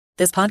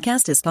This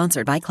podcast is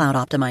sponsored by Cloud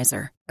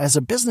Optimizer. As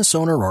a business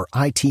owner or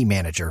IT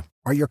manager,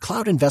 are your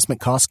cloud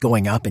investment costs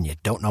going up and you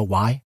don't know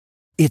why?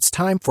 It's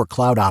time for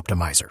Cloud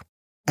Optimizer.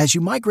 As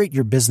you migrate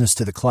your business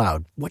to the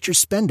cloud, what you're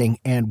spending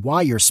and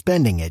why you're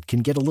spending it can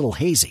get a little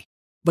hazy.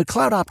 But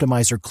Cloud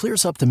Optimizer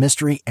clears up the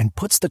mystery and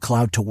puts the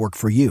cloud to work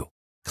for you.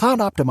 Cloud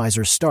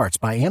Optimizer starts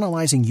by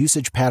analyzing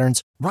usage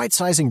patterns,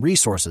 right-sizing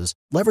resources,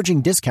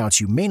 leveraging discounts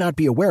you may not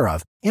be aware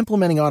of,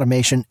 implementing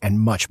automation, and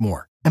much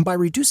more. And by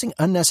reducing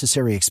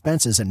unnecessary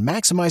expenses and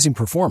maximizing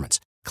performance,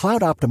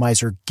 Cloud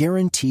Optimizer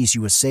guarantees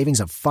you a savings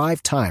of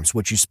 5 times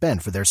what you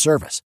spend for their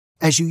service.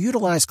 As you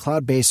utilize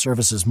cloud-based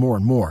services more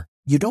and more,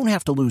 you don't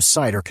have to lose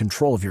sight or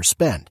control of your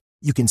spend.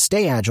 You can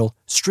stay agile,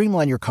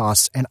 streamline your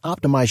costs, and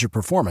optimize your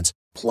performance,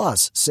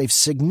 plus save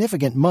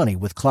significant money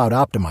with Cloud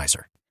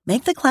Optimizer.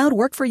 Make the cloud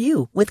work for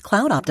you with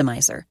Cloud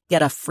Optimizer.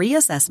 Get a free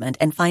assessment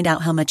and find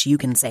out how much you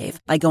can save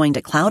by going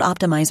to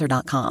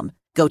cloudoptimizer.com.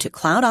 Go to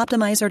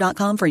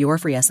cloudoptimizer.com for your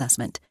free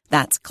assessment.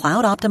 That's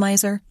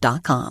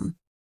cloudoptimizer.com.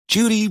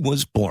 Judy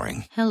was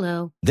boring.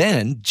 Hello.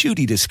 Then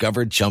Judy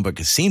discovered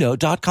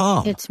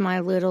ChumbaCasino.com. It's my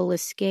little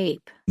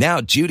escape.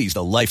 Now Judy's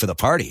the life of the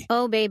party.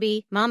 Oh,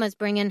 baby, mama's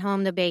bringing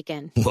home the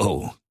bacon.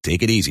 Whoa,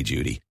 take it easy,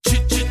 Judy.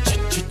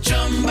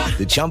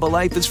 The Chumba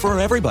life is for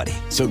everybody.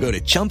 So go to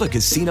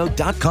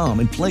ChumbaCasino.com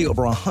and play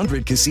over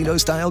 100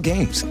 casino-style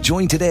games.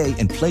 Join today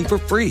and play for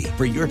free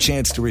for your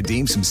chance to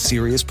redeem some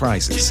serious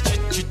prizes.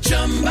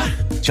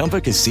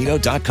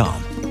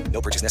 ChumbaCasino.com.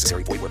 No purchase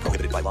necessary. Void where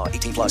prohibited by law.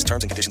 18 plus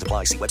terms and conditions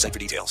apply. See website for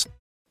details.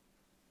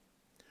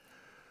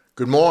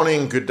 Good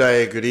morning, good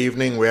day, good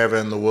evening, wherever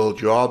in the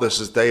world you are. This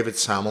is David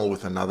Samuel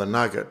with another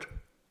nugget.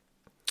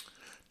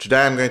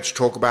 Today I'm going to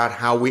talk about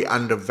how we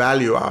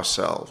undervalue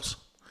ourselves,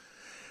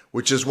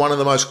 which is one of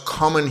the most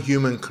common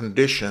human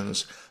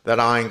conditions that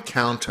I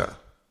encounter,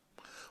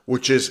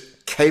 which is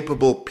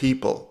capable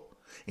people,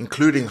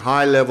 including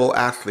high-level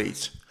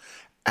athletes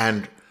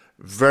and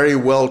very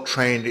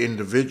well-trained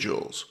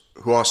individuals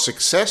who are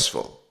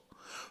successful,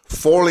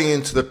 falling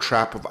into the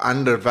trap of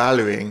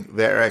undervaluing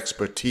their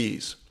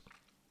expertise.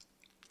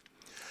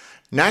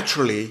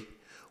 Naturally,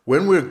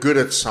 when we're good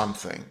at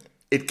something,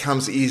 it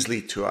comes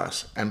easily to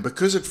us, and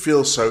because it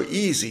feels so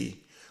easy,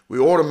 we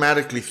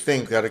automatically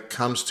think that it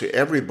comes to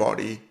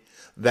everybody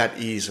that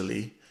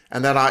easily,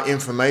 and that our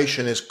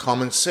information is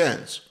common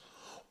sense,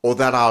 or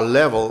that our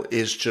level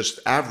is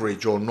just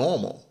average or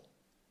normal.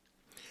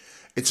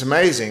 It's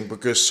amazing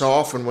because so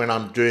often when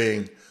I'm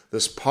doing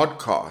this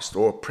podcast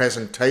or a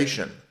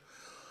presentation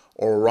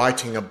or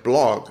writing a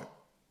blog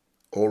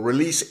or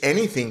release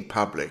anything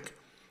public,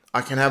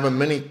 I can have a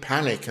mini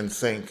panic and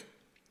think,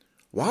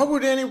 why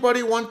would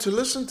anybody want to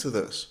listen to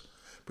this?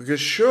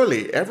 Because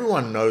surely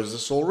everyone knows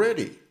this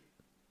already.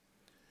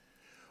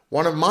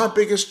 One of my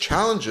biggest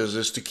challenges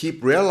is to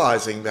keep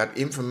realizing that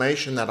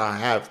information that I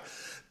have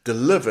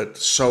delivered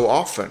so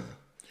often,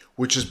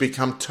 which has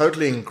become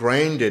totally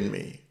ingrained in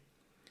me,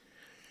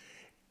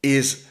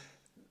 is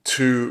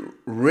to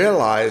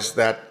realize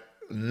that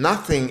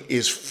nothing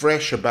is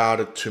fresh about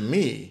it to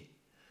me,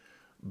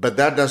 but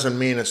that doesn't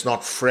mean it's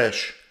not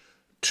fresh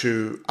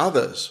to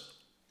others.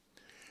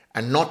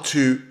 And not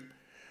to,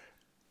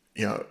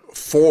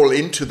 fall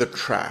into the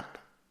trap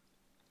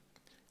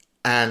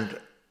and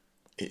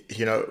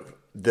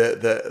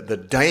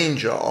the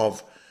danger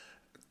of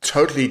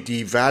totally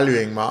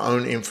devaluing my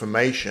own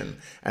information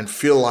and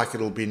feel like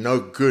it'll be no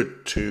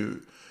good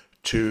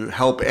to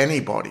help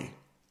anybody.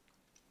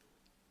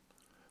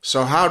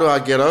 So how do I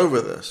get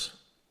over this?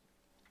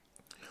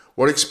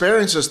 What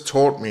experience has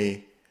taught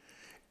me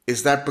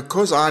is that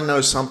because I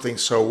know something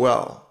so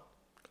well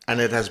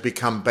and it has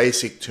become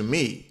basic to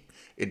me,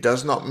 it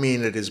does not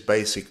mean it is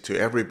basic to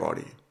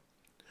everybody.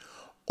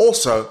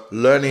 Also,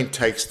 learning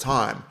takes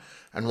time.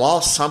 And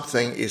while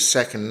something is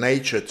second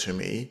nature to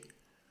me,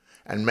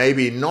 and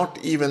maybe not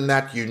even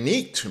that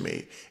unique to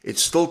me, it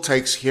still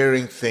takes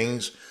hearing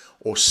things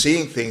or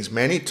seeing things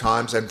many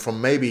times and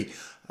from maybe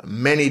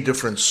many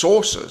different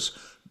sources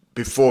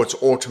before it's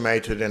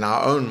automated in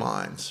our own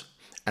minds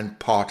and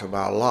part of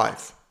our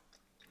life.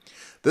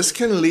 This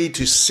can lead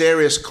to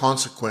serious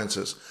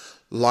consequences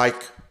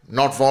like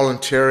not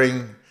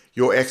volunteering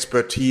your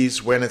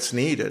expertise when it's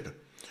needed,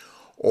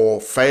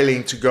 or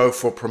failing to go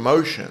for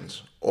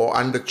promotions, or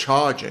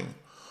undercharging,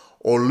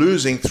 or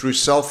losing through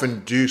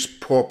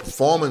self-induced poor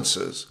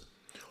performances,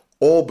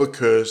 all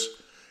because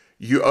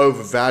you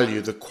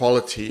overvalue the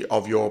quality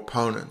of your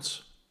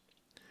opponents.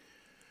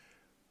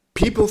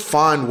 People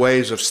find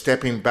ways of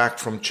stepping back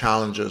from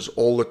challenges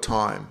all the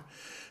time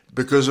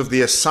because of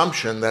the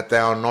assumption that they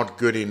are not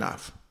good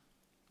enough.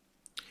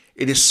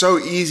 It is so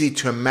easy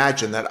to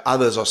imagine that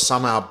others are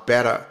somehow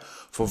better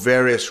for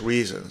various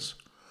reasons,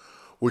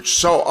 which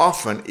so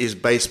often is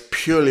based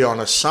purely on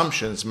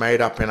assumptions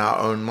made up in our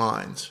own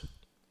minds.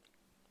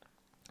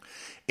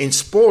 In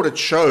sport, it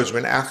shows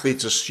when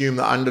athletes assume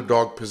the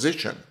underdog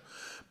position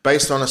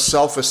based on a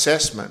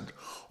self-assessment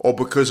or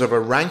because of a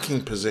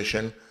ranking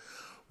position,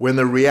 when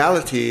the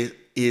reality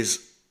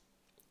is,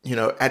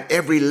 at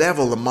every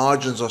level the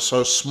margins are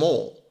so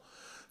small.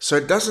 So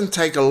it doesn't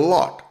take a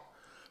lot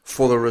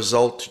for the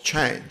result to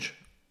change.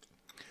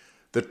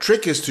 The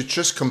trick is to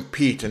just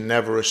compete and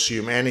never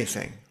assume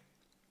anything.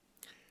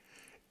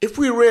 If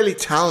we're really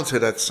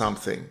talented at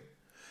something,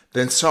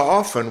 then so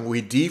often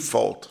we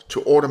default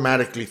to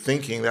automatically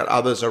thinking that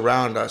others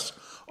around us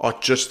are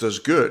just as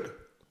good.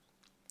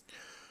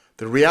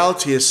 The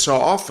reality is so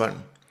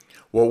often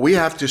what we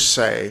have to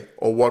say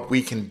or what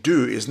we can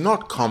do is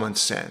not common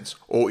sense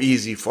or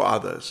easy for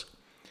others,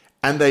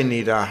 and they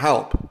need our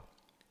help.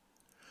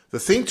 The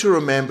thing to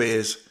remember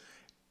is,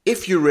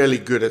 if you're really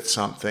good at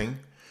something,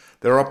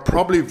 there are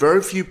probably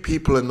very few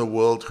people in the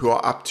world who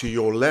are up to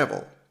your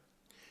level.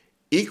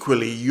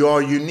 Equally, you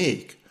are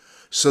unique,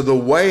 so the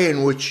way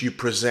in which you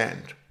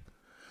present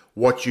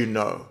what you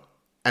know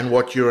and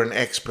what you're an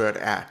expert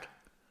at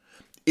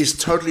is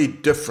totally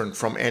different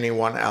from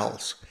anyone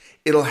else.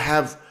 It'll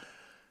have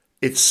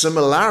its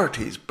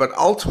similarities, but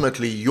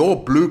ultimately your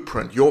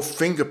blueprint, your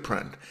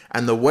fingerprint,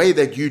 and the way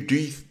that you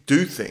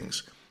do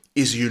things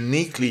is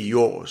uniquely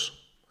yours.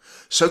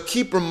 So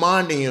keep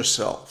reminding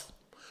yourself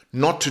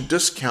not to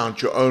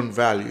discount your own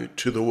value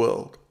to the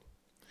world.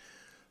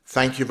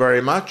 Thank you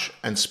very much,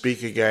 and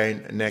speak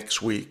again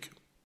next week.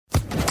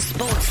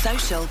 Sports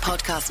Social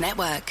Podcast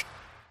Network.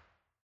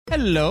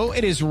 Hello,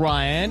 it is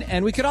Ryan,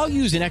 and we could all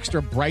use an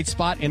extra bright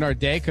spot in our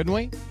day, couldn't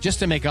we? Just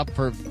to make up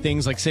for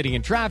things like sitting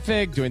in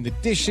traffic, doing the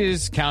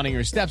dishes, counting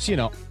your steps,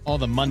 all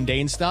the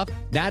mundane stuff.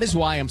 That is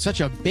why I'm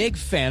such a big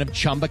fan of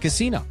Chumba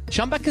Casino.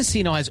 Chumba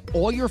Casino has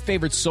all your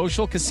favorite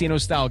social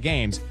casino-style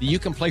games that you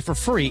can play for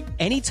free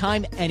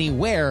anytime,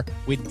 anywhere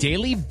with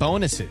daily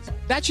bonuses.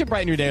 That should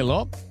brighten your day a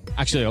little.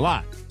 Actually, a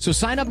lot. So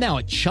sign up now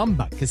at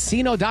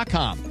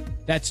ChumbaCasino.com.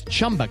 That's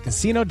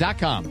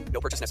ChumbaCasino.com.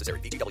 No purchase necessary.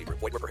 VGW Group.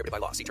 Void where prohibited by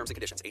law. See terms and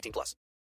conditions. 18+.